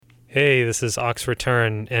Hey, this is Ox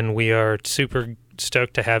Return, and we are super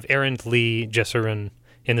stoked to have Aaron Lee Jessuren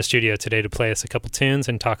in the studio today to play us a couple tunes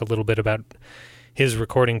and talk a little bit about his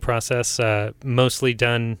recording process, mostly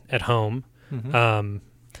done at home,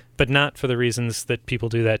 but not for the reasons that people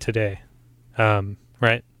do that today,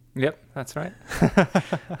 right? Yep, that's right.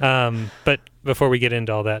 But before we get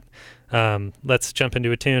into all that, let's jump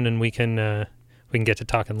into a tune, and we can get to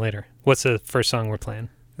talking later. What's the first song we're playing?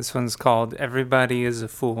 This one's called Everybody is a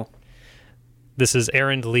Fool. This is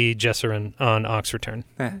Aaron Lee Jessuren on Ox Return.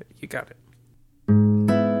 You got it.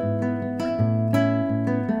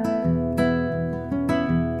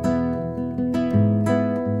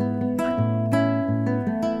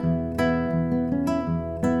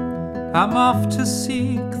 I'm off to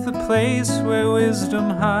seek the place where wisdom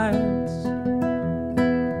hides.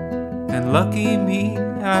 And lucky me,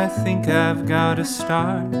 I think I've got a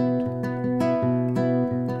start.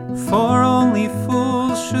 For only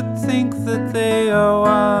fools should think that they are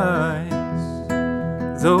wise.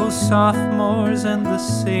 Those sophomores and the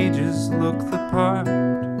sages look the part.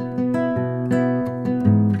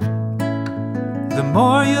 The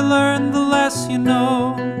more you learn, the less you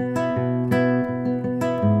know.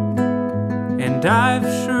 And I've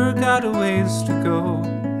sure got a ways to go.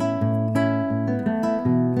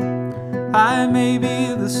 I may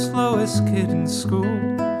be the slowest kid in school,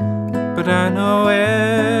 but I know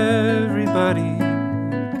everybody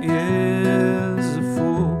is a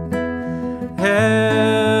fool.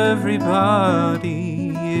 Everybody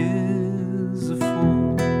is a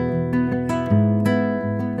fool.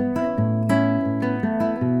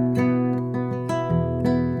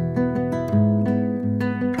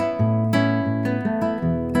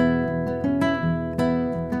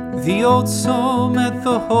 The old soul met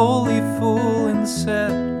the holy fool and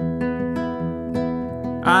said,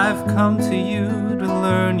 I've come to you to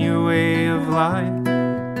learn your way of life.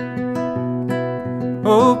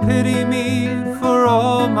 Oh, pity me, for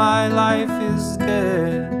all my life is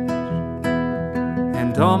dead,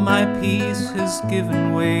 and all my peace has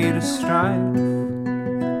given way to strife.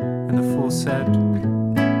 And the fool said,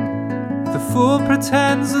 the fool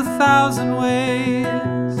pretends 1,000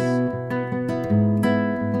 ways,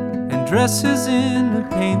 and dresses in a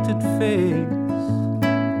painted face,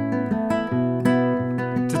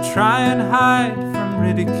 try and hide from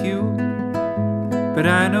ridicule. But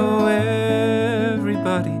I know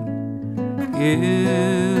everybody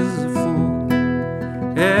is a fool.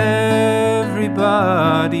 Everybody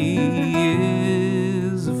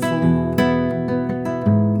is a fool.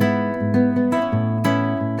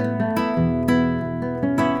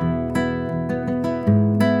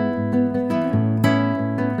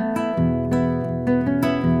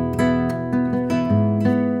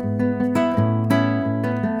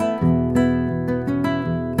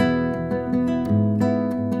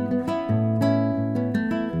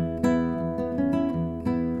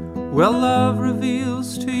 Well, love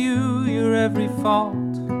reveals to you your every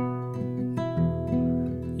fault,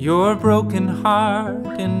 your broken heart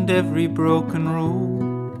and every broken rule.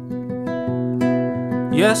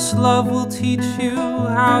 Yes, love will teach you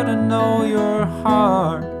how to know your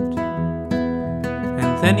heart,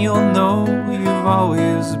 and then you'll know you've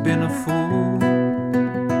always been a fool.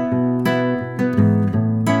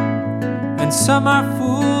 And some are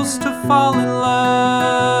fools to fall in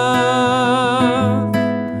love,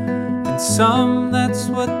 some, that's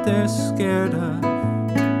what they're scared of.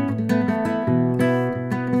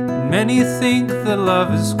 And many think that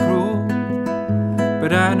love is cruel,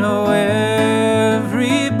 but I know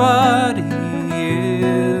everybody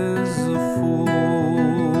is a fool.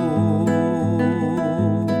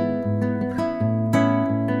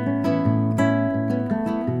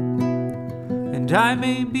 And I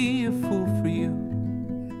may be a fool for you,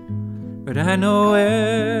 but I know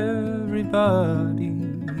everybody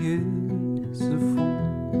is a fool.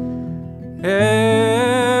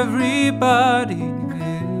 Everybody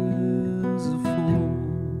is a fool.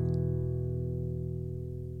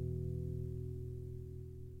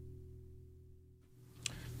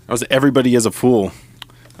 That was Everybody is a Fool.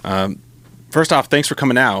 First off, thanks for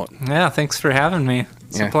coming out. Yeah, thanks for having me.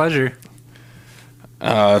 It's a pleasure.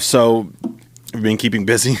 So, you've been keeping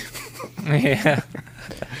busy? Yeah.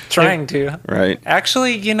 Trying to. Right.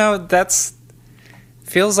 Actually, that's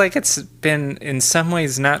feels like it's been in some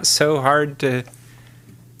ways not so hard to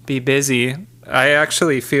be busy. I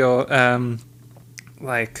actually feel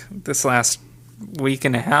like this last week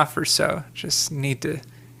and a half or so just need to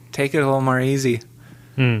take it a little more easy.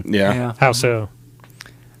 Yeah. How so?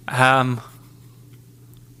 Yeah,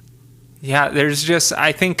 there's just,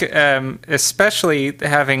 I think, especially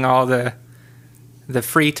having all the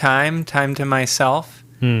free time to myself,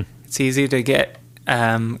 It's easy to get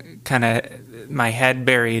kind of my head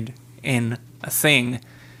buried in a thing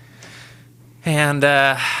and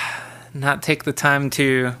not take the time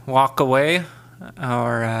to walk away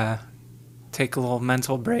or take a little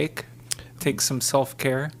mental break, take some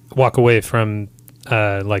self-care. Walk away from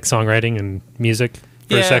like songwriting and music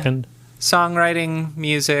for a second. Songwriting,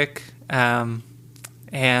 music, and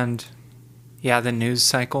the news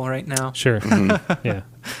cycle right now. Sure. Yeah.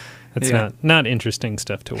 That's not interesting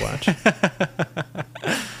stuff to watch.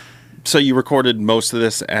 So you recorded most of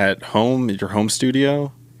this at home, at your home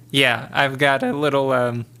studio? Yeah, I've got a little,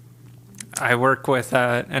 I work with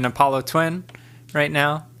an Apollo Twin right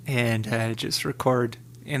now, and I just record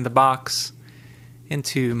in the box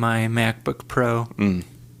into my MacBook Pro.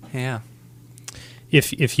 Yeah.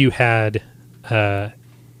 If you had,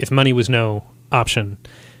 if money was no option,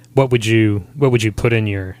 what would you put in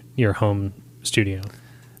your home studio?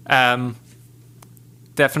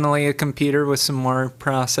 Definitely a computer with some more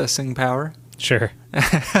processing power. Sure.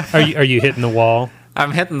 Are you hitting the wall?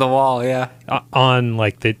 I'm hitting the wall, yeah. On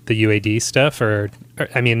like the UAD stuff, or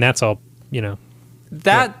I mean, that's all, you know.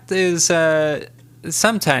 That is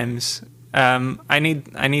sometimes I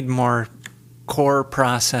need more core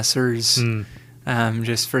processors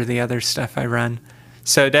just for the other stuff I run.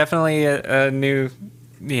 So definitely a new,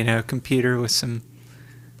 computer with some,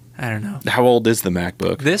 I don't know. How old is the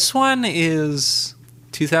MacBook? This one is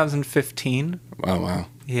 2015. Wow.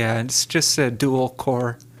 Yeah, it's just a dual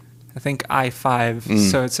core. I think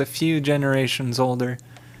i5, so it's a few generations older.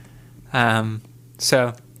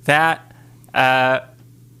 So that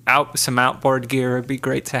some outboard gear would be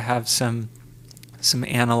great to have some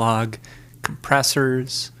analog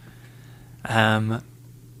compressors.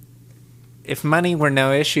 If money were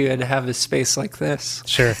no issue, I'd have a space like this.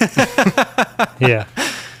 Sure. Yeah.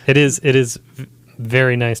 It is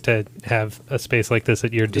very nice to have a space like this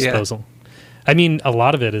at your disposal. Yeah. I mean, a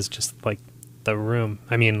lot of it is just like the room.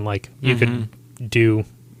 I mean, like you could do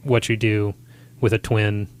what you do with a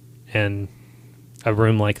twin and a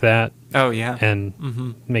room like that. Oh yeah.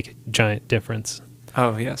 And make a giant difference.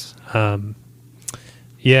 Oh yes.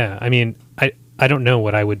 Yeah. I mean, I don't know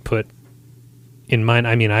what I would put in mine.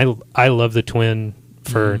 I mean, I love the twin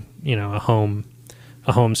for a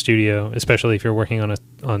home studio, especially if you're working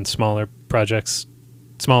on smaller projects,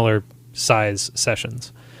 smaller size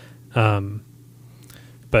sessions.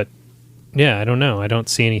 But yeah, I don't know. I don't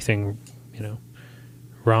see anything,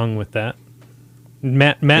 wrong with that.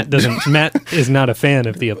 Matt doesn't. Matt is not a fan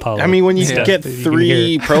of the Apollo. I mean, when you stuff, get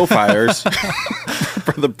 3 Profires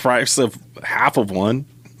for the price of half of one.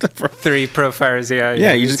 3 Profires, yeah.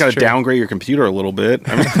 Yeah, you just got to downgrade your computer a little bit.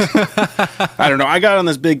 I mean, I don't know. I got on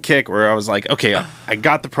this big kick where I was like, okay, I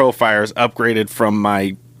got the Profires upgraded from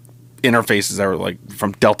my interfaces that were like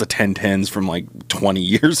from Delta 1010s from like 20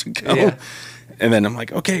 years ago. Yeah. And then I'm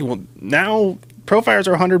like, okay, well now Profires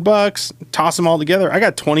are $100. Toss them all together. I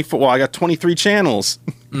got 23 channels.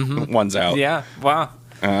 One's out. Yeah. Wow.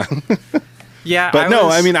 Yeah. But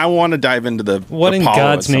I mean, I want to dive into the What Apollo in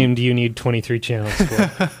God's name do you need 23 channels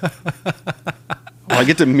for? Well, I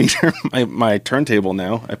get to meter my turntable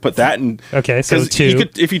now. I put that in. Okay, so 2.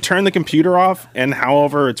 If you turn the computer off and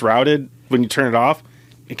however it's routed, when you turn it off,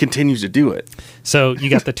 it continues to do it. So you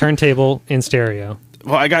got the turntable in stereo.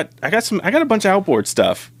 Well, I got a bunch of outboard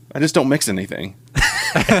stuff. I just don't mix anything.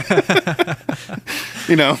 All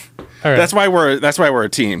right. That's why we're a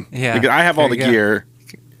team. Yeah, because I have all the gear,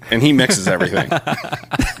 and he mixes everything.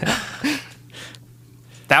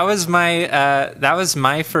 That was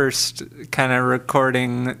my first kind of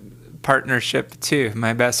recording partnership too.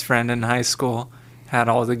 My best friend in high school had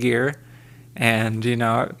all the gear, and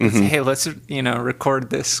hey, let's record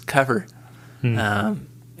this cover, and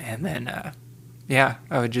then I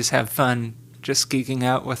would just have fun, just geeking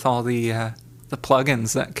out with all the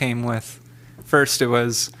plugins that came with. First it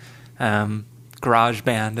was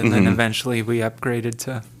GarageBand, and then eventually we upgraded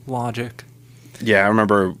to Logic. Yeah, I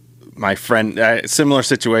remember my friend, similar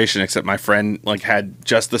situation, except my friend like had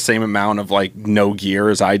just the same amount of like no gear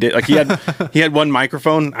as I did. Like he had one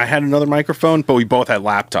microphone, I had another microphone, but we both had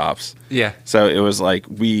laptops. Yeah. So it was like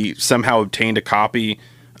we somehow obtained a copy.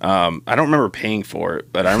 I don't remember paying for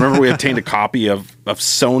it, but I remember we obtained a copy of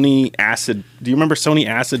Sony Acid. Do you remember Sony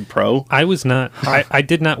Acid Pro? I was not. I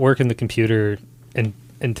did not work in the computer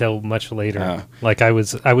until much later. Like I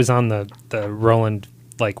was on the Roland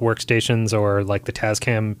like workstations or like the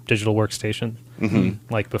Tascam digital workstation,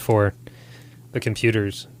 like before the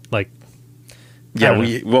computers. Like, yeah,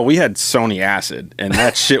 we had Sony Acid, and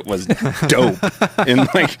that shit was dope in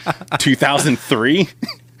like 2003.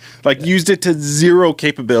 Like used it to zero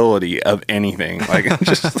capability of anything. Like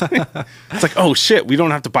just like, it's like, oh shit, we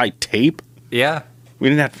don't have to buy tape. Yeah. We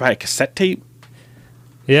didn't have to buy a cassette tape.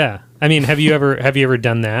 Yeah. I mean, have you ever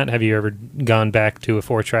done that? Have you ever gone back to a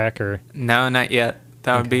 4-track or? No, not yet.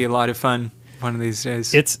 That would be a lot of fun one of these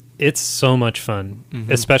days. It's so much fun,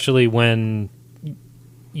 especially when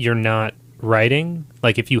you're not writing.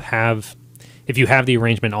 Like if you have the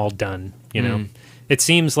arrangement all done, you know, it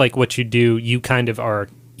seems like what you do, you kind of are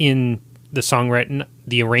in the songwriting,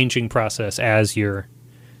 the arranging process as you're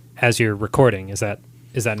recording. Is that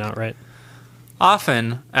not right?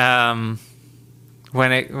 Often,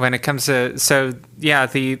 when it comes to, so yeah,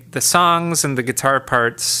 the songs and the guitar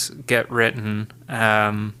parts get written,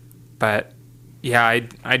 but yeah,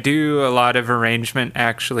 I do a lot of arrangement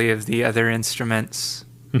actually of the other instruments,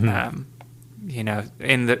 you know,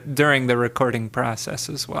 during the recording process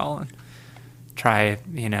as well, and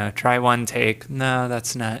try one take. No,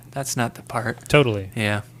 that's not the part. Totally.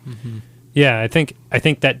 Yeah. Yeah, I think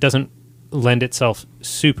that doesn't lend itself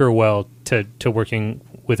super well to working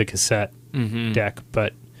with a cassette deck,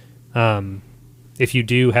 but if you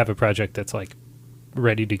do have a project that's like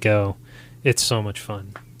ready to go, it's so much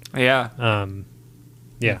fun. Yeah.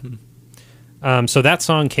 So that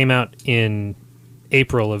song came out in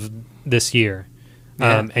April of this year,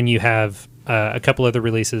 and you have a couple other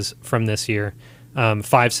releases from this year,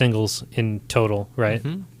 5 singles in total, right?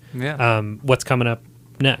 Yeah. What's coming up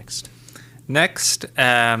next? Next,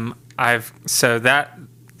 so that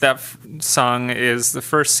song is the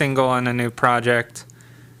first single on a new project,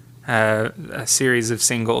 a series of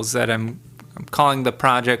singles that I'm calling the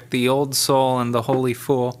project "The Old Soul and the Holy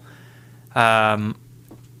Fool."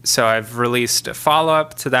 So I've released a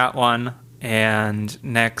follow-up to that one, and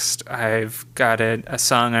next I've got a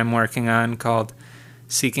song I'm working on called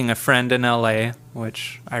 "Seeking a Friend in L.A.,"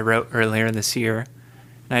 which I wrote earlier this year.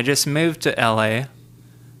 And I just moved to L.A.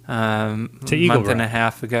 a month and a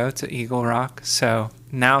half ago to Eagle Rock, so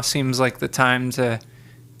now seems like the time to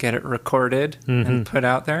get it recorded and put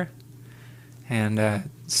out there and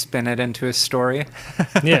spin it into a story.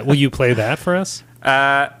 Yeah, will you play that for us?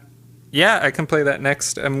 Yeah, I can play that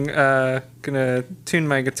next. I'm gonna tune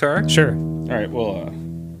my guitar. Sure. All right, well,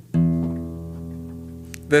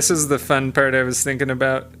 This is the fun part I was thinking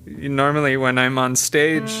about. Normally when I'm on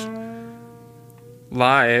stage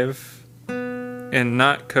live in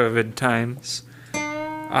not COVID times,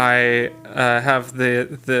 I have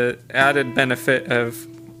the added benefit of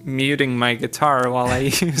muting my guitar while I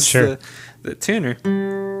use the tuner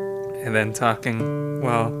and then talking.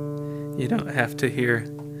 Well, you don't have to hear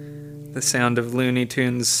the sound of Looney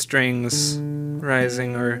Tunes strings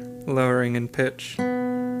rising or lowering in pitch.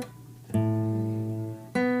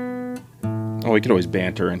 we could always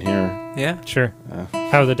banter in here. Yeah. Sure.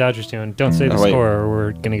 How are the Dodgers doing? Don't say the score or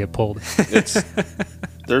we're going to get pulled.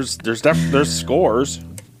 There's scores.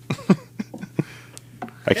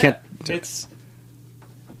 I can't. It's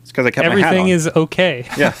because I kept my hat on. everything is okay.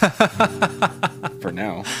 Yeah. For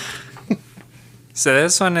now. So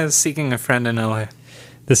this one is Seeking a Friend in LA.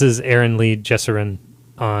 This is Aaron Lee Jesserin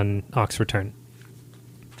on Ox Return.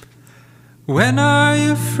 When are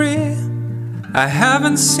you free? I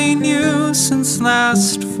haven't seen you since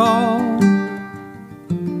last fall.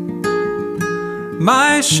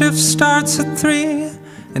 My shift starts at 3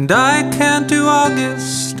 and I can't do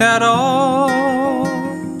August at all.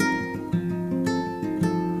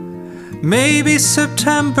 Maybe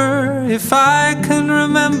September if I can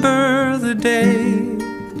remember the date.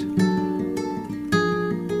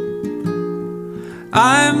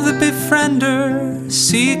 I'm the befriender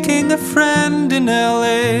seeking a friend in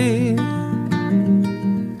LA.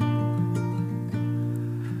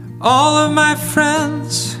 All of my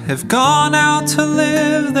friends have gone out to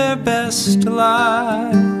live their best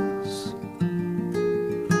lives.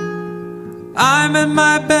 I'm in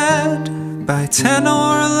my bed by 10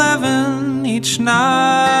 or 11 each night.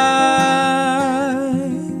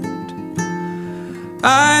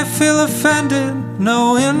 I feel offended,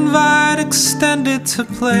 no invite extended to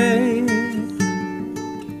play.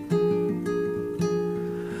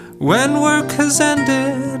 When work has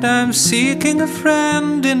ended, I'm seeking a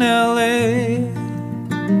friend in LA.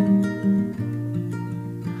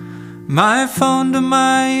 My phone to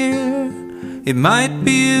my ear, it might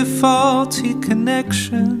be a faulty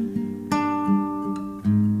connection.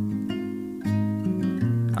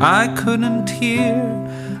 I couldn't hear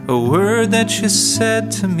a word that you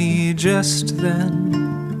said to me just then.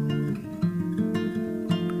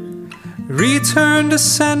 Return to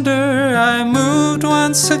sender, I moved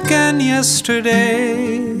once again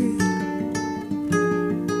yesterday.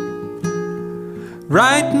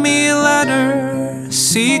 Write me a letter,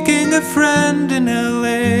 seeking a friend in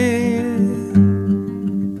LA.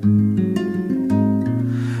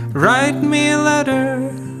 Write me a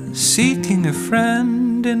letter, seeking a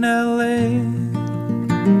friend in LA.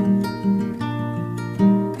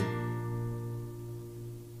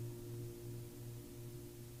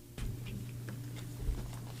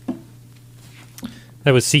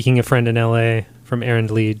 That was Seeking a Friend in LA from Aaron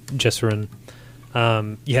Lee Jessuren.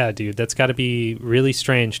 Yeah, dude, that's got to be really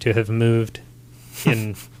strange to have moved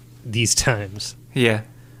in these times. Yeah.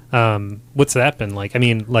 What's that been like? I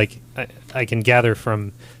mean, like, I can gather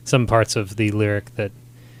from some parts of the lyric that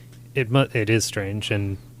it is strange.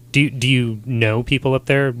 And do you know people up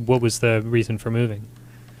there? What was the reason for moving?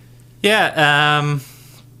 Yeah,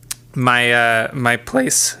 my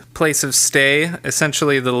place of stay,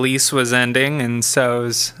 essentially the lease was ending, and so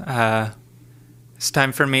it's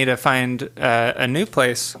time for me to find a new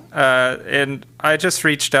place. And I just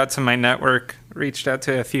reached out to my network, reached out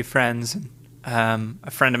to a few friends.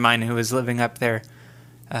 A friend of mine who was living up there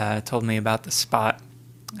told me about the spot.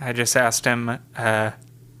 I just asked him,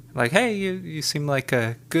 like, hey, you seem like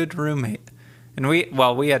a good roommate. And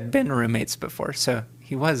we had been roommates before, so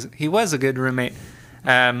he was a good roommate.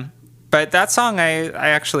 But that song I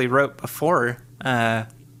actually wrote before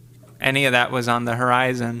any of that was on the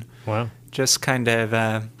horizon. Wow. Just kind of,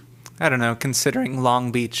 I don't know, considering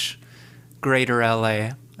Long Beach, greater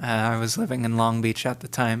LA. I was living in Long Beach at the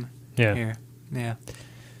time. Yeah. Here. Yeah.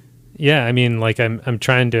 Yeah, I mean, like, I'm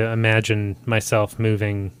trying to imagine myself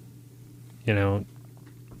moving,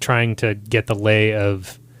 trying to get the lay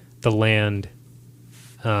of the land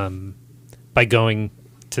by going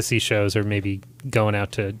to see shows or maybe going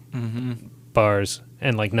out to bars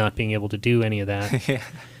and, like, not being able to do any of that. Yeah.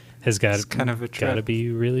 Has got It's kind of a trip. got to be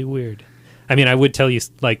really weird. I mean, I would tell you,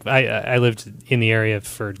 like, I lived in the area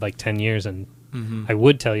for like 10 years, and I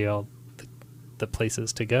would tell you all the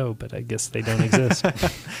places to go, but I guess they don't exist.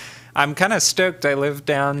 I'm kind of stoked. I live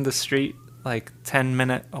down the street, like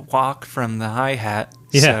 10-minute walk from the Hi-Hat.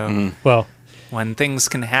 Yeah. So Well, when things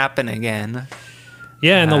can happen again.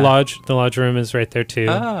 yeah, and the lodge room is right there too.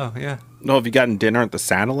 Oh, yeah. No, have you gotten dinner at the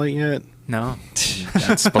Satellite yet? No.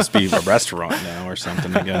 That's supposed to be a restaurant now or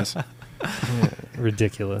something, I guess.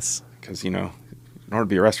 Ridiculous. Because, in order to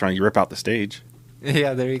be a restaurant, you rip out the stage.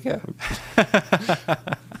 Yeah, there you go.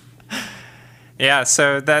 Yeah,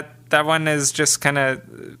 so that one is just kind of,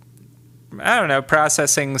 I don't know,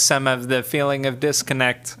 processing some of the feeling of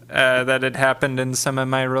disconnect that had happened in some of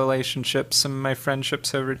my relationships, some of my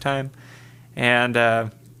friendships over time. And,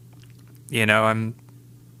 I'm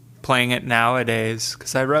playing it nowadays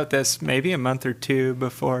because I wrote this maybe a month or two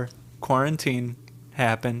before quarantine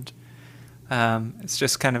happened. It's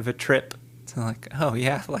just kind of a trip to, like, oh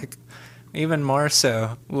yeah, like, even more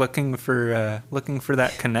so looking for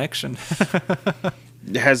that connection.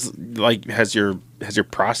 Has your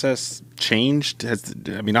process changed?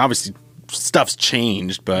 Obviously stuff's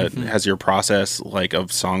changed, but has your process, like, of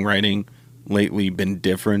songwriting lately been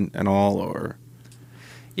different at all, or?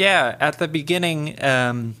 Yeah, at the beginning,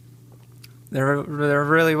 there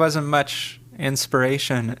really wasn't much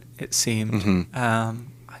inspiration. It seemed. I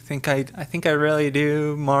think I really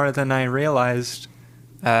do more than I realized.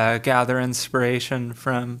 Gather inspiration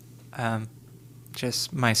from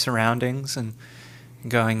just my surroundings and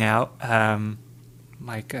going out. Some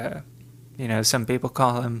people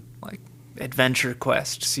call them, like, adventure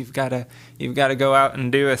quests. You've got to go out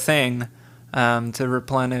and do a thing to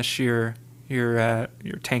replenish your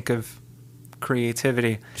tank of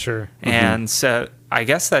creativity. Sure. And so I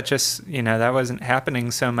guess that just, that wasn't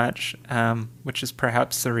happening so much, which is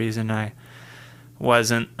perhaps the reason I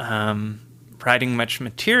wasn't writing much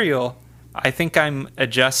material. I think I'm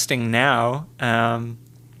adjusting now.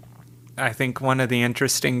 I think one of the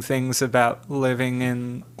interesting things about living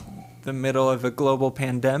in the middle of a global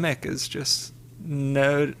pandemic is just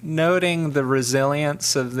noting the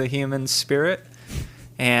resilience of the human spirit.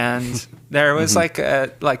 And there was like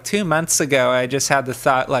 2 months ago, I just had the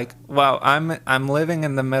thought, like, wow, I'm living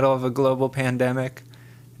in the middle of a global pandemic.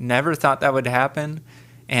 Never thought that would happen.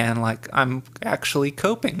 And, like, I'm actually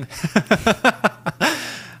coping.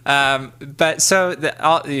 But so,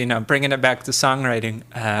 bringing it back to songwriting,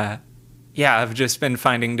 I've just been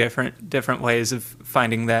finding different ways of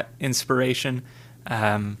finding that inspiration,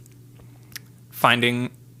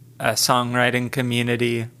 finding a songwriting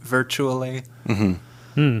community virtually.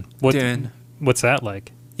 What's that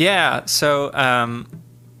like? Yeah, so,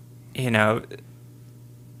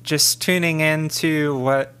 just tuning into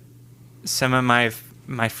what some of my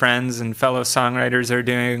friends and fellow songwriters are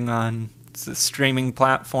doing on the streaming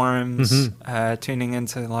platforms, tuning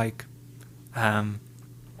into, like,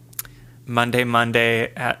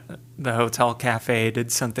 Monday at the Hotel Cafe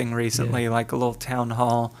did something recently, like a little town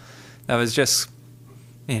hall that was just,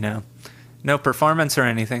 no performance or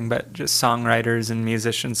anything, but just songwriters and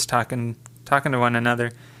musicians talking to one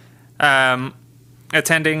another.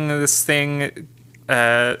 Attending this thing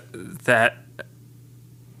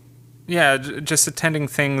just attending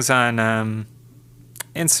things on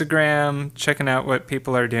Instagram, checking out what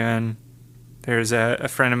people are doing. There's a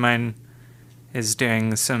friend of mine is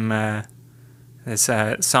doing some this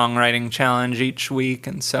songwriting challenge each week,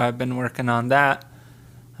 and so I've been working on that,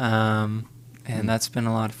 and that's been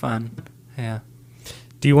a lot of fun. Yeah.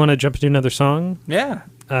 Do you want to jump into another song? Yeah.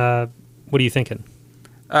 What are you thinking?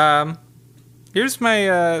 Here's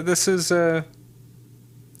my. This is. You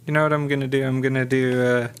know what I'm gonna do? I'm gonna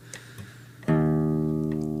do.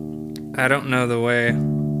 I Don't Know the Way.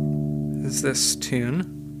 Is this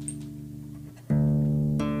tune?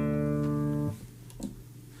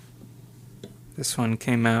 This one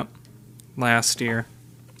came out last year,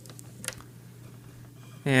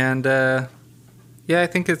 and I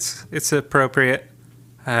think it's appropriate.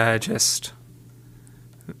 Just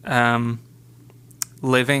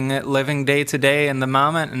living day to day in the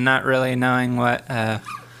moment and not really knowing what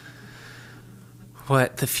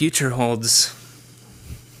the future holds.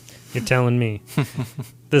 You're telling me.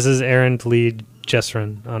 This is Errand Lee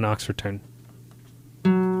Jessuren on Ox Return.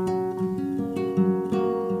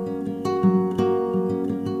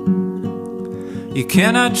 You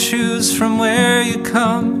cannot choose from where you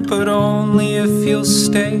come, but only if you'll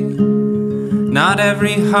stay. Not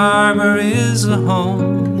every harbor is a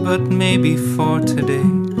home, but maybe for today.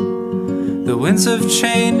 The winds of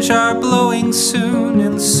change are blowing soon,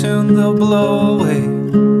 and soon they'll blow away.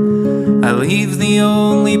 I leave the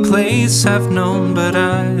only place I've known, but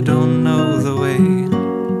I don't know the way.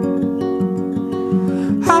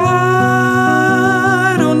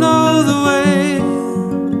 I don't know the way.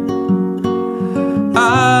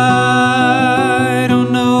 I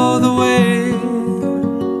don't know the way.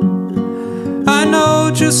 I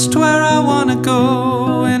know just where I want to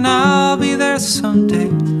go, and I'll be there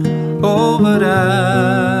someday. Oh, but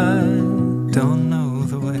I don't know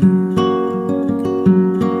the way.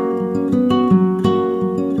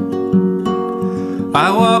 I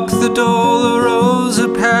walk the Dolorosa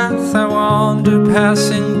path, I wander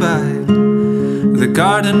passing by the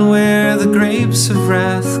garden where the grapes of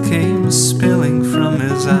wrath came spilling from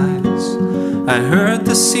his eyes. I heard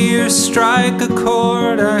the seer strike a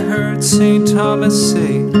chord, I heard St. Thomas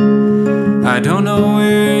say, I don't know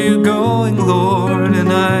where you're going, Lord,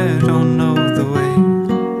 and I don't know the way.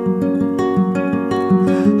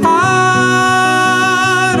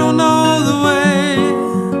 I don't know the way.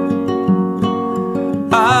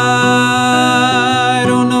 I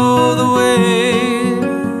don't know the way.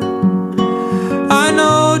 I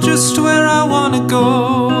know just where I want to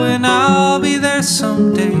go, and I'll be there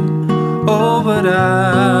someday. Oh, but I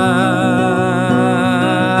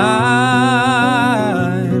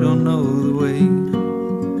don't know the way.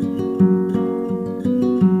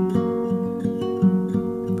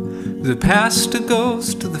 The past a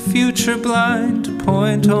ghost, the future blind, to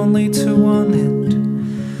point only to one end.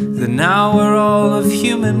 The now we're all of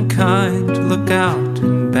humankind, look out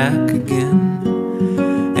and back again.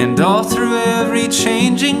 And all through every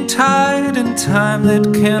changing tide and time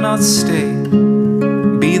that cannot stay,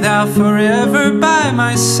 be thou forever by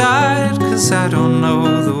my side, 'cause I don't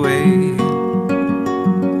know the way.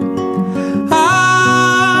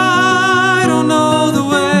 I don't know the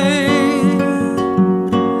way.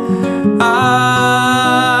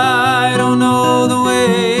 I don't know the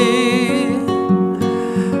way.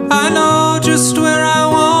 I know just where I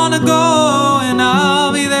want to go, and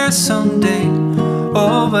I'll be there someday.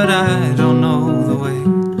 Oh, but I don't know the way.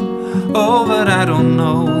 Oh, but I don't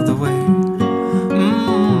know the way.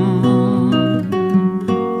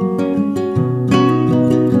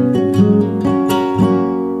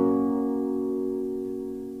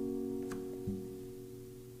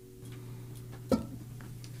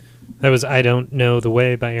 That was I Don't Know the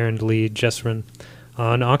Way by Errand Lee Jessuren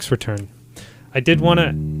on Ox Return. I did want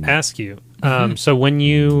to ask you, so when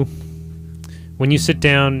you sit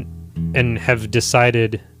down and have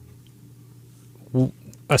decided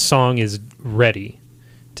a song is ready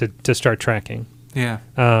to start tracking, Yeah.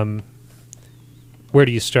 where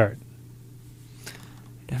do you start?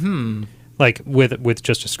 Like with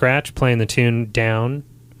just a scratch, playing the tune down,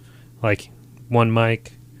 like one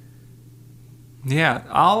mic. Yeah,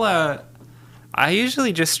 I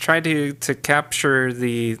usually just try to capture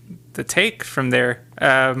the take from there.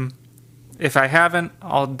 If I haven't,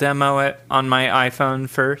 I'll demo it on my iPhone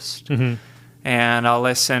first. and I'll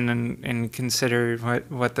listen and consider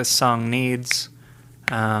what the song needs,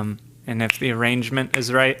 and if the arrangement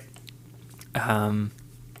is right.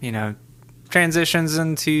 You know, transitions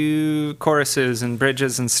into choruses and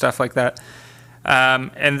bridges and stuff like that.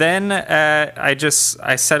 And then I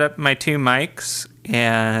set up my 2 mics,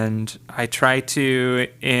 and I try to,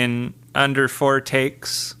 in under 4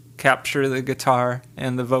 takes, capture the guitar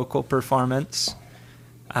and the vocal performance.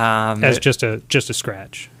 As just a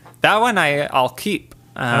scratch. That one I'll keep.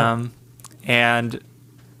 And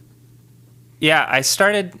yeah, I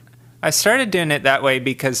started doing it that way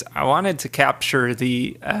because I wanted to capture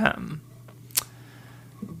the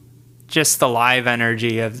just the live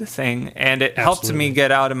energy of the thing, and it helped me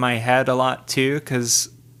get out of my head a lot too, because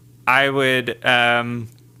I would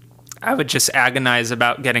just agonize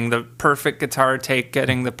about getting the perfect guitar take,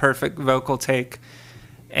 getting the perfect vocal take,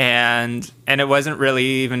 and it wasn't really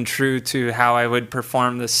even true to how I would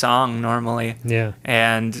perform the song normally. Yeah.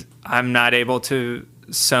 And I'm not able to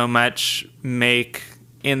so much make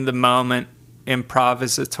in the moment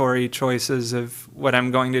improvisatory choices of what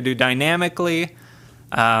I'm going to do dynamically.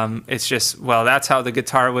 It's just, well, that's how the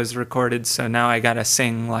guitar was recorded, so now I gotta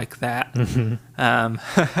sing like that.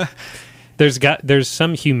 There's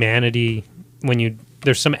some humanity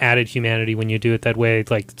there's some added humanity when you do it that way,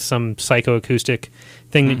 like some psychoacoustic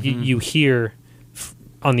thing that you hear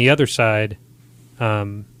on the other side,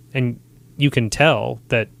 and you can tell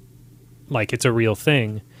that like it's a real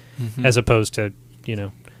thing, as opposed to, you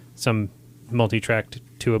know, some multi-tracked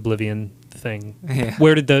to oblivion thing. Yeah.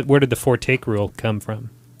 Where did the 4-take rule come from?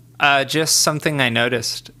 Just something I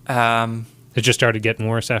noticed. It just started getting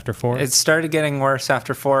worse after 4? It started getting worse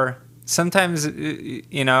after 4. Sometimes,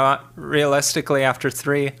 you know, realistically after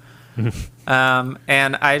 3. And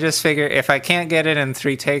I just figure if I can't get it in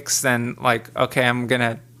 3 takes, then like, okay, I'm going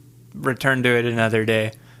to return to it another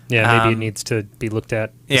day. Yeah, maybe it needs to be looked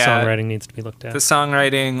at. The songwriting needs to be looked at. The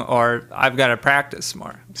songwriting, or I've got to practice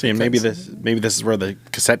more. See, maybe this is where the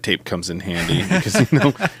cassette tape comes in handy, because you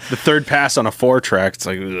know the third pass on a 4-track, it's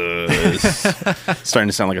like it's starting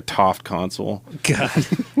to sound like a Toft console. God,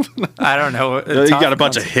 I don't know. You got a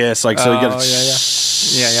bunch of hiss, like so. You got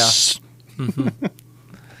yeah.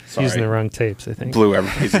 Using the wrong tapes, I think. Blew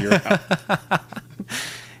everybody's ear out.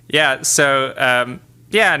 Yeah. So.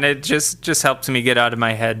 Yeah, and it just helps me get out of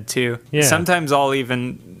my head, too. Yeah. Sometimes I'll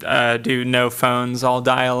even do no phones. I'll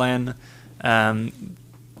dial in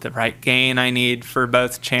the right gain I need for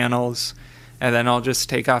both channels, and then I'll just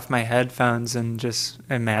take off my headphones and just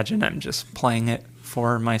imagine I'm just playing it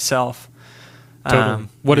for myself. Totally.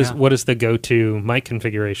 What is the go-to mic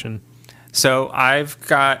configuration? So I've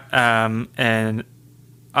got an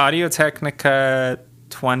Audio-Technica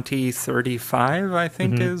 2035, I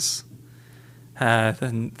think is...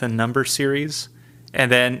 the number series,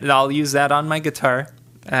 and then I'll use that on my guitar,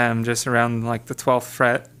 just around like the 12th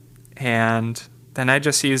fret, and then I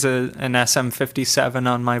just use an SM57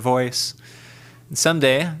 on my voice. And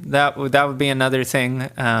someday that would be another thing,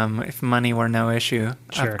 if money were no issue.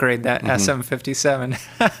 Sure. Upgrade that SM57.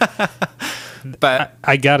 But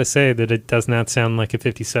I gotta say that it does not sound like a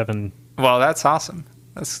 57. Well, that's awesome.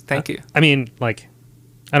 Thank you. I mean, like,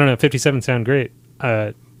 I don't know, 57 sound great.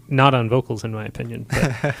 Not on vocals, in my opinion.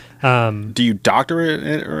 But, do you doctor it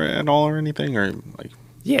at all or anything, or like?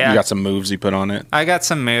 Yeah, you got some moves you put on it. I got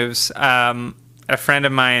some moves. A friend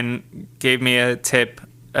of mine gave me a tip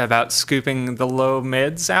about scooping the low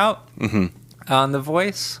mids out on the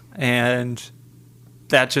voice, and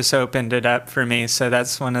that just opened it up for me. So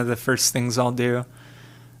that's one of the first things I'll do.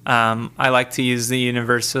 I like to use the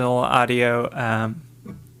Universal Audio.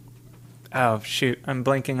 Oh shoot! I'm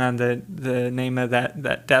blanking on the name of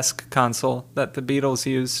that desk console that the Beatles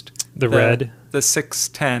used. The red, the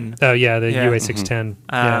 610. Oh yeah, the UA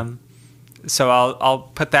 610. So I'll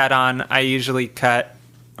put that on. I usually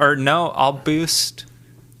I'll boost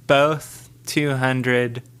both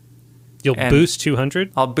 200. You'll boost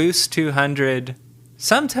 200? I'll boost 200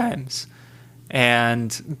 sometimes,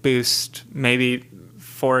 and boost maybe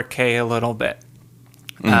 4K a little bit.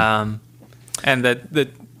 And the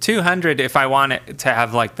 200, if I want it to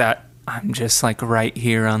have like that, I'm just like right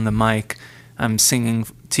here on the mic, I'm singing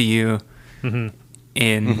to you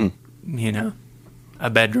in, you know, a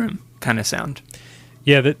bedroom kind of sound.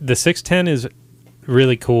 Yeah, the 610 is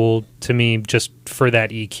really cool to me just for that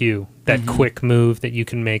EQ, that quick move that you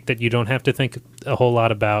can make that you don't have to think a whole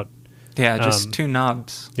lot about. Yeah, just 2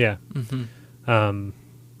 knobs. Yeah.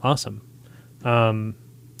 Awesome. Do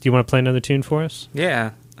you want to play another tune for us?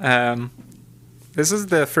 Yeah. This is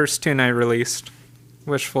the first tune I released,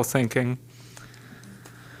 Wishful Thinking.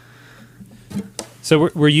 So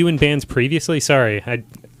were you in bands previously? Sorry,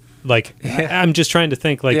 Like, I'm just trying to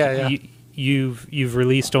think, like, Yeah. you've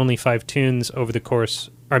released only 5 tunes over the course,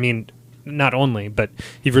 I mean, not only, but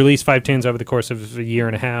you've released 5 tunes over the course of a year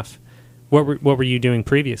and a half. What were you doing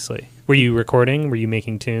previously? Were you recording? Were you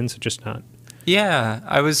making tunes? Or just not? Yeah,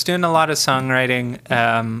 I was doing a lot of songwriting.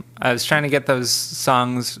 I was trying to get those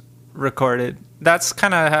songs recorded. That's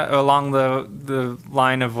kind of along the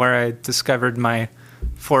line of where I discovered my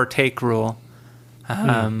 4-take rule.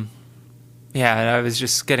 Yeah, I was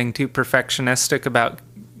just getting too perfectionistic about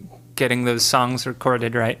getting those songs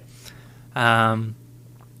recorded right. And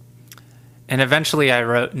eventually I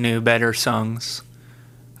wrote new, better songs.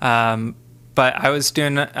 But I was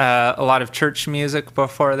doing a lot of church music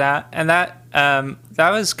before that, and that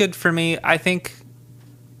was good for me. I think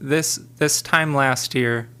this time last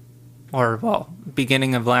year,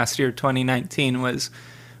 beginning of last year, 2019, was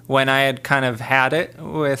when I had kind of had it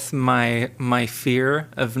with my fear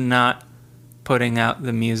of not putting out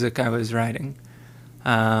the music I was writing.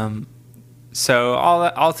 So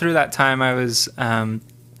all through that time, I was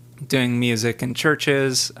doing music in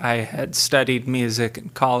churches. I had studied music in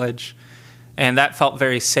college, and that felt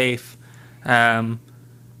very safe.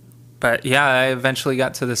 But yeah, I eventually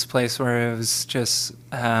got to this place where it was just,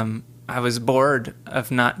 I was bored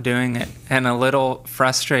of not doing it and a little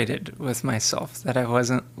frustrated with myself that I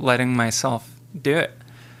wasn't letting myself do it.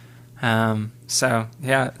 So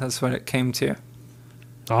yeah, that's what it came to.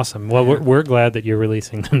 Awesome. Well, we're glad that you're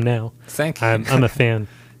releasing them now. Thank you. I'm a fan.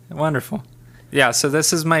 Wonderful. Yeah, so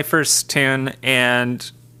this is my first tune, and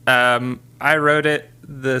I wrote it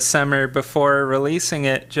the summer before releasing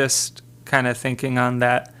it, just kind of thinking on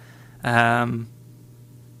that.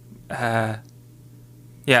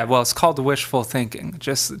 Yeah, well, it's called wishful thinking.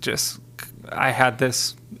 Just I had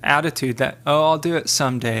this attitude that, I'll do it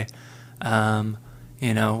someday. When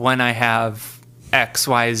I have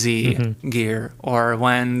XYZ gear, or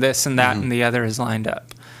when this and that and the other is lined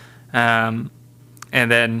up. And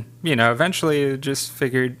then, eventually just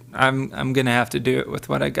figured I'm going to have to do it with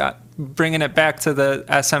what I got. Bringing it back to the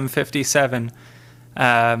SM57,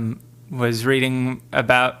 was reading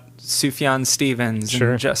about Sufjan Stevens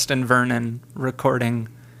and Justin Vernon recording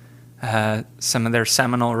some of their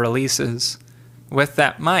seminal releases with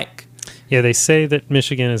that mic. Yeah, they say that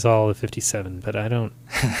Michigan is all a 57, but I don't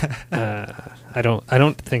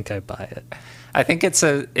think I buy it. I think it's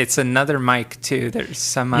another mic too. There's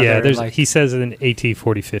some other he says an AT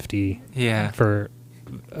 4050. Yeah.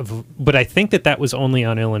 But I think that was only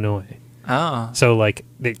on Illinois. Oh. So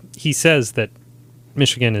he says that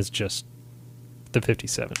Michigan is just the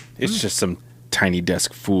 57. It's just some tiny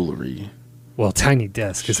desk foolery. Well, tiny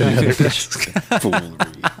desk is another Foolery.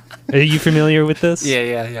 Are you familiar with this?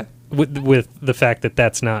 Yeah. With the fact that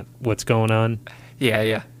that's not what's going on?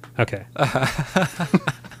 Yeah. Okay.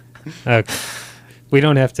 Okay. We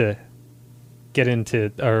don't have to get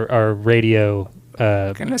into our radio.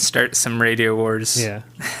 Gonna start some radio wars. Yeah.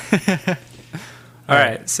 All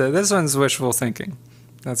right. So this one's wishful thinking.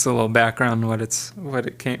 That's a little background where it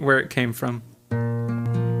came from.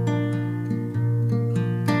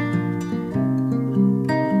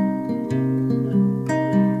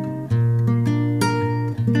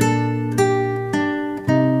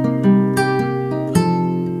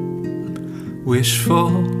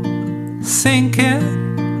 Wishful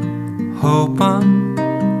thinking, hope I'm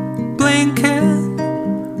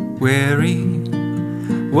blinking, weary,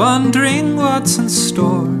 wondering what's in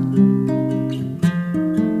store.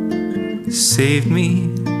 Saved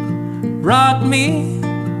me, wrought me,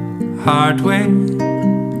 hard way,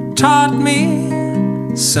 taught me.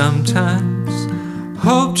 Sometimes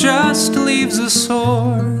hope just leaves a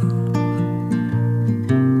sore.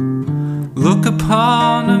 Look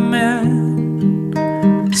upon a man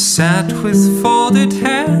sat with folded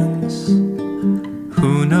hands.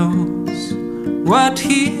 Who knows what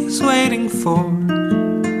he's waiting for?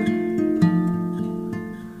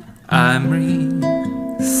 I'm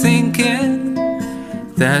rethinking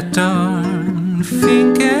that darn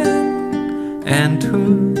thinking and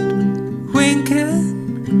hoodwinking,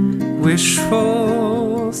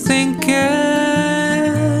 wishful thinking.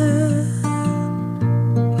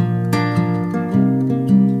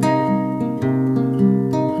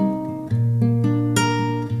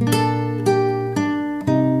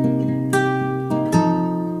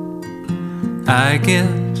 I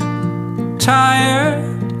get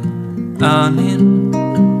tired,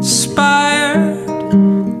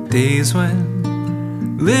 uninspired, days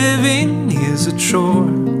when living is a chore.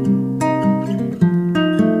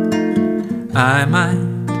 I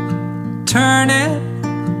might turn it,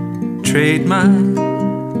 trade my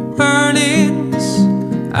earnings.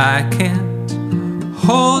 I can't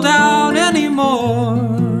hold out anymore.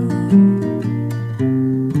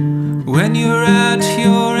 When you're at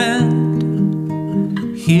your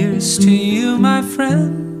end, here's to you, my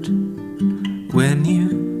friend. When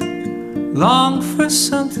you long for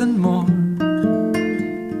something more,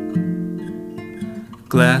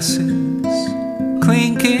 glasses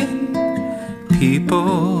clinking,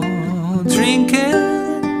 people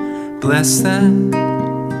drinking, bless that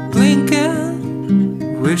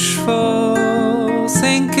blinking, wishful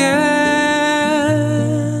thinking.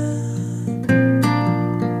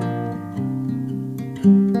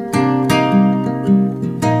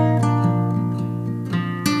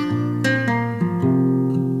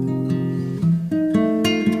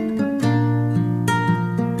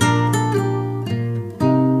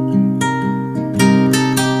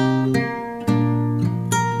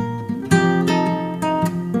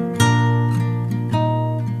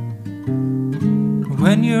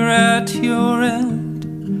 When you're at your end,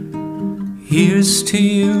 here's to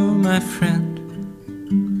you, my friend.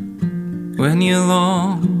 When you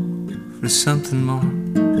long for something more,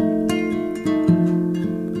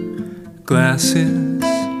 glasses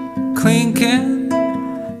clinking,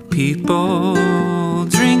 people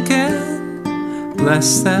drinking,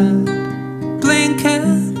 bless that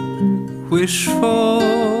blinking,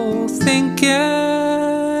 wishful thinking.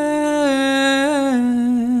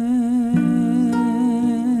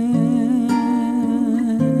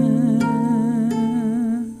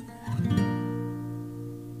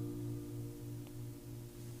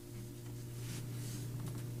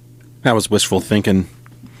 That was wishful thinking.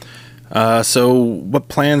 So what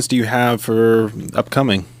plans do you have for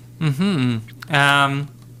upcoming? I've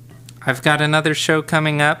got another show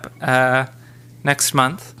coming up next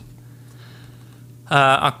month,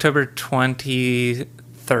 October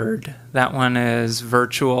 23rd. That one is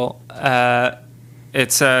virtual.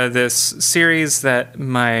 It's this series that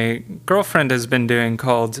my girlfriend has been doing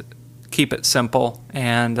called Keep It Simple,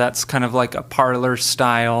 and that's kind of like a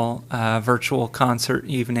parlor-style virtual concert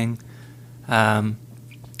evening.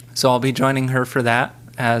 So I'll be joining her for that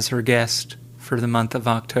as her guest for the month of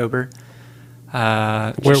October.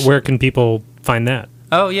 Where can people find that?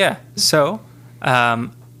 Oh, yeah. So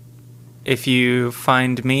if you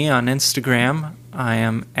find me on Instagram, I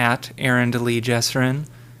am at Aaron DeLee Jesserin,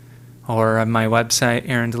 or on my website,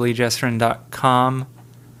 aarondeleijesserin.com.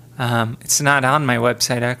 It's not on my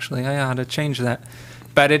website, actually. I ought to change that.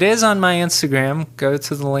 But it is on my Instagram. Go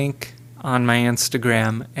to the link on my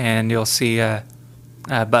Instagram, and you'll see a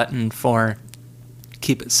button for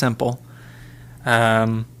Keep It Simple.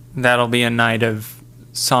 That'll be a night of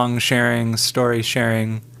song sharing, story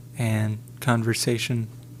sharing, and conversation.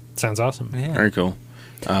 Sounds awesome. Yeah. Very cool.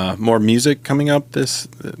 More music coming up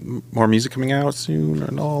more music coming out soon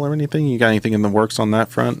and all or anything? You got anything in the works on that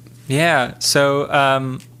front? Yeah.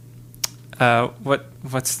 So,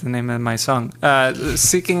 what's the name of my song?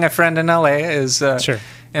 Seeking a Friend in LA is Sure.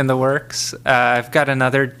 in the works. I've got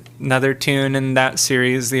another tune in that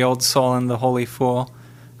series, The Old Soul and the Holy Fool.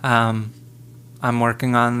 I'm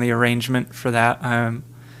working on the arrangement for that.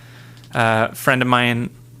 A friend of mine,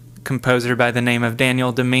 composer by the name of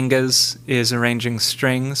Daniel Dominguez, is arranging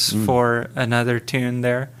strings for another tune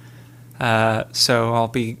there. So I'll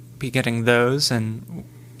be getting those, and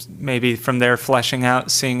maybe from there fleshing out,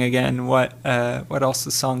 seeing again what else the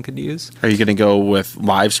song could use. Are you going to go with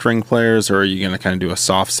live string players, or are you going to kind of do a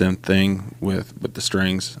soft synth thing with the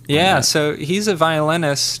strings? Yeah, so he's a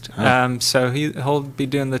violinist, so he'll be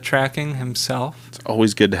doing the tracking himself. It's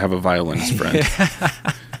always good to have a violinist friend.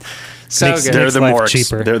 So Makes good. sense. They're the life more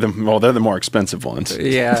cheaper. they're the more expensive ones.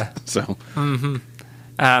 Yeah. So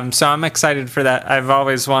So I'm excited for that. I've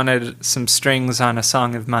always wanted some strings on a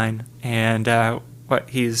song of mine, and what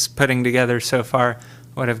he's putting together so far,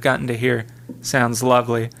 what I've gotten to hear, sounds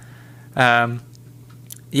lovely. Those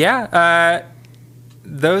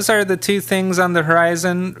are the two things on the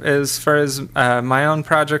horizon as far as my own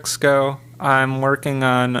projects go. I'm working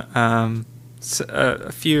on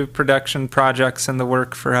a few production projects in the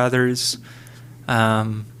work for others.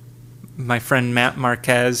 My friend Matt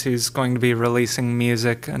Marquez, who's going to be releasing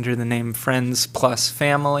music under the name Friends Plus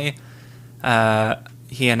Family.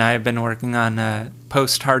 He and I have been working on a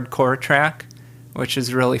post-hardcore track, which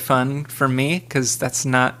is really fun for me because that's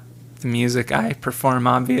not the music I perform,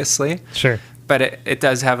 obviously. Sure. But it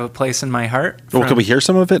does have a place in my heart. well, can we hear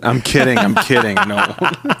some of it? I'm kidding. No.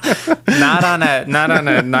 Not on a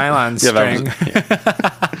nylon string.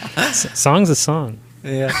 Song's a song.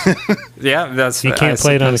 Yeah. Yeah, that's You can't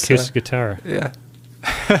play it on acoustic guitar. Yeah.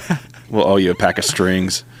 We'll owe you a pack of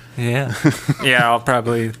strings. Yeah. Yeah, I'll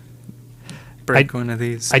probably break one of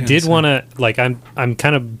these. I did want to, like, I'm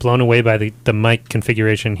kind of blown away by the mic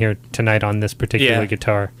configuration here tonight on this particular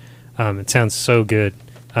guitar. It sounds so good.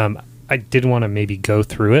 I did want to maybe go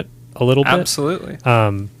through it a little bit. Absolutely.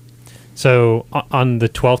 So on the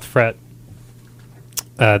 12th fret,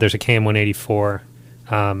 there's a KM184.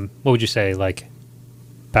 What would you say, like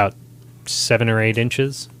about 7 or 8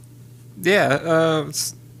 inches? Yeah,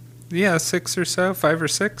 6 or so, 5 or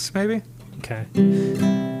 6 maybe. Okay.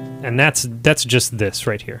 And that's just this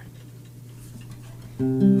right here.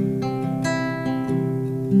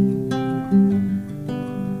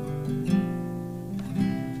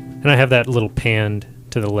 And I have that little panned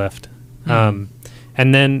to the left. And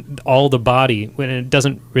then all the body, when it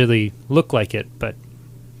doesn't really look like it, but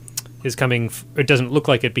is coming, it doesn't look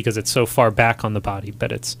like it because it's so far back on the body,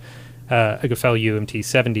 but it's a Gefell UMT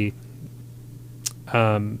 70,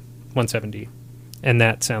 170. And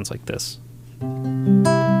that sounds like this.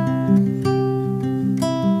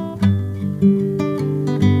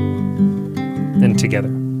 And together.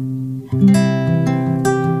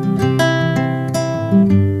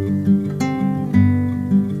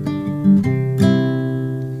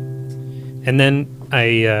 And then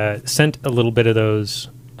I sent a little bit of those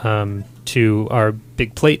to our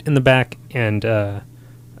big plate in the back and kind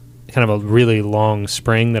of a really long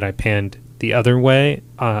spring that I panned the other way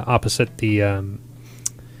opposite the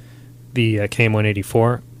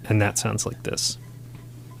KM184, and that sounds like this.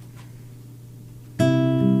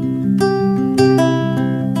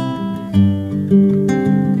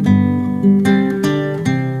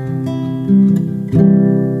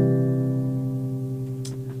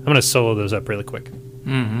 I'm going to solo those up really quick.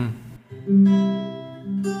 Mm-hmm.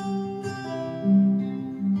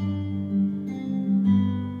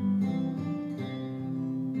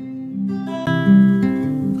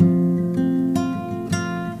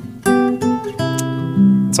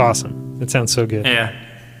 It's awesome. It sounds so good. Yeah.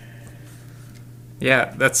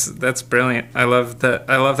 Yeah, that's brilliant. I love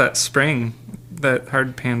that spring, that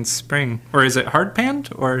hard panned spring. Or is it hard panned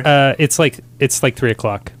or? It's like 3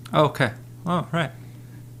 o'clock. Oh, okay. Oh, right.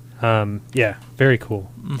 Yeah, very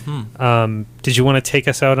cool. Mm-hmm. Did you want to take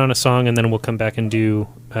us out on a song, and then we'll come back and do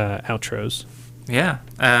outros? Yeah.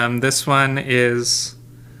 This one is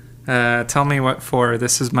Tell Me What For.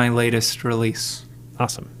 This is my latest release.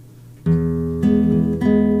 Awesome.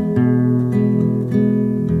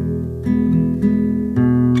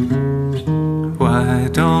 Why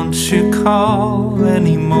don't you call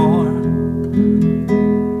anymore?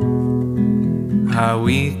 Are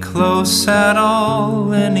we close at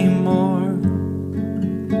all anymore?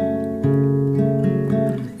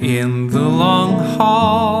 In the long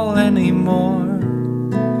haul anymore?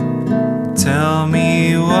 Tell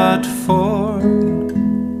me what for?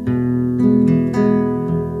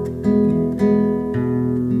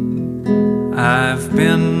 I've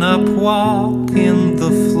been up walking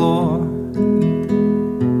the floor,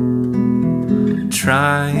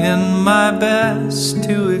 trying my best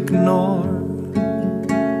to ignore.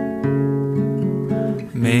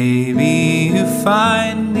 Maybe you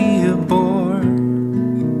find me a bore.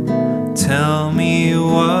 Tell me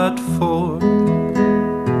what for.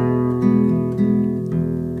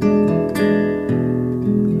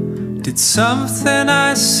 Did something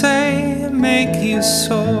I say make you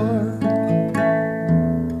sore?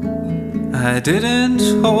 I didn't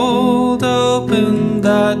hold open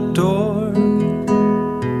that door.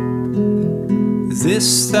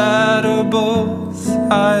 This, that, or both,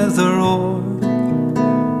 either or.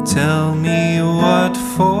 Tell me what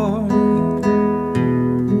for.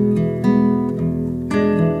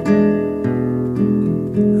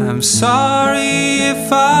 I'm sorry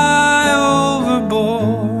if I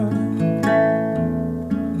overbore.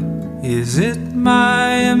 Is it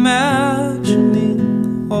my imagining,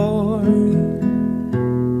 or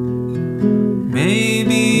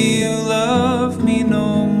maybe you love me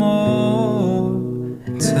no more?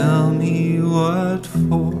 Tell me what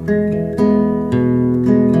for.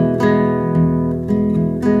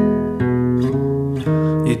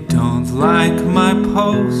 You don't like my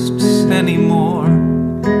posts anymore.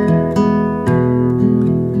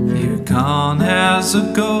 You're gone as a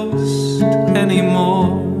ghost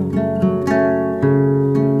anymore.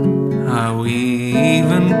 Are we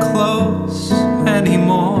even close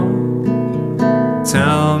anymore?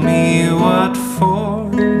 Tell me what for.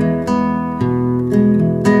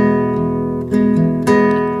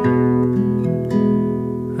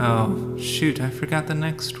 Oh, shoot, I forgot the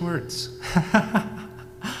next words.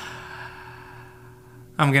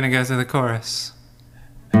 I'm gonna go to the chorus.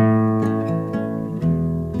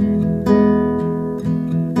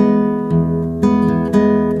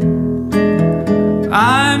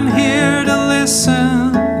 I'm here to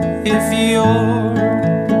listen if you're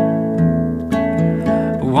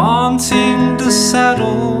wanting to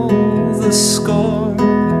settle the score.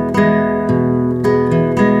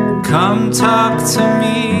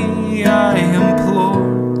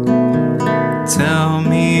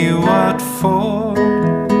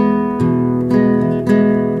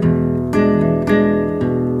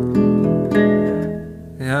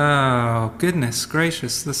 Goodness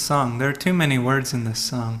gracious, this song. There are too many words in this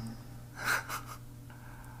song.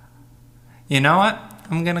 You know what?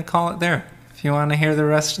 I'm going to call it there. If you want to hear the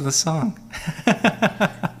rest of the song.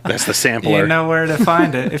 That's the sampler. You know where to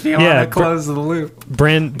find it if you want to close the loop.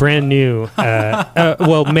 Brand new.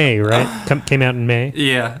 Well, May, right? Came out in May.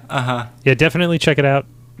 Yeah. Yeah, definitely check it out.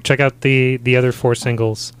 Check out the other 4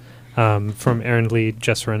 singles from Aaron Lee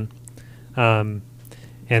Jessuren.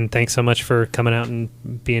 And thanks so much for coming out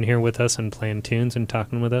and being here with us and playing tunes and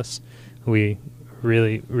talking with us. We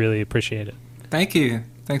really, really appreciate it. Thank you.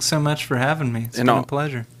 Thanks so much for having me. It's been a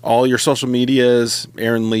pleasure. All your social medias,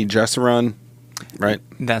 Aaron Lee Jessuren, right?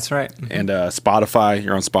 That's right. Mm-hmm. And Spotify.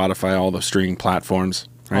 You're on Spotify, all the streaming platforms,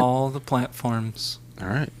 right? All the platforms. All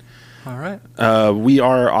right. All right. We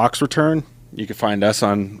are Ox Return. You can find us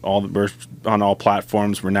on all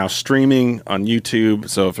platforms. We're now streaming on YouTube.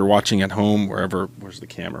 So if you're watching at home, where's the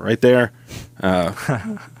camera? Right there.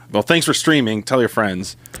 Well, thanks for streaming. Tell your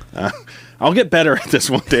friends. I'll get better at this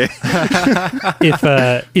one day.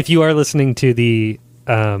 If you are listening to the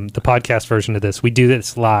podcast version of this, we do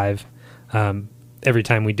this live every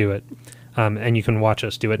time we do it, and you can watch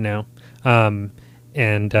us do it now. And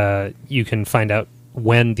you can find out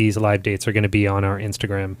when these live dates are going to be on our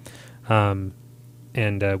Instagram.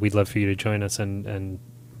 And we'd love for you to join us and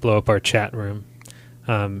blow up our chat room,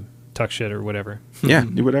 talk shit or whatever. Yeah,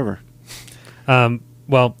 do whatever.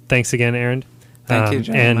 Well, thanks again, Aaron. Thank you,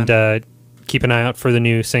 gentlemen. And keep an eye out for the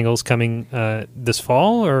new singles coming this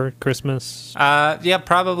fall or Christmas. Yeah,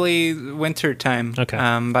 probably winter time. Okay.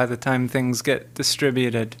 By the time things get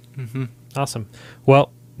distributed. Mm-hmm. Awesome.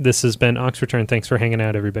 Well, this has been Ox Return. Thanks for hanging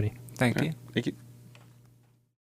out, everybody. Thank you. Thank you.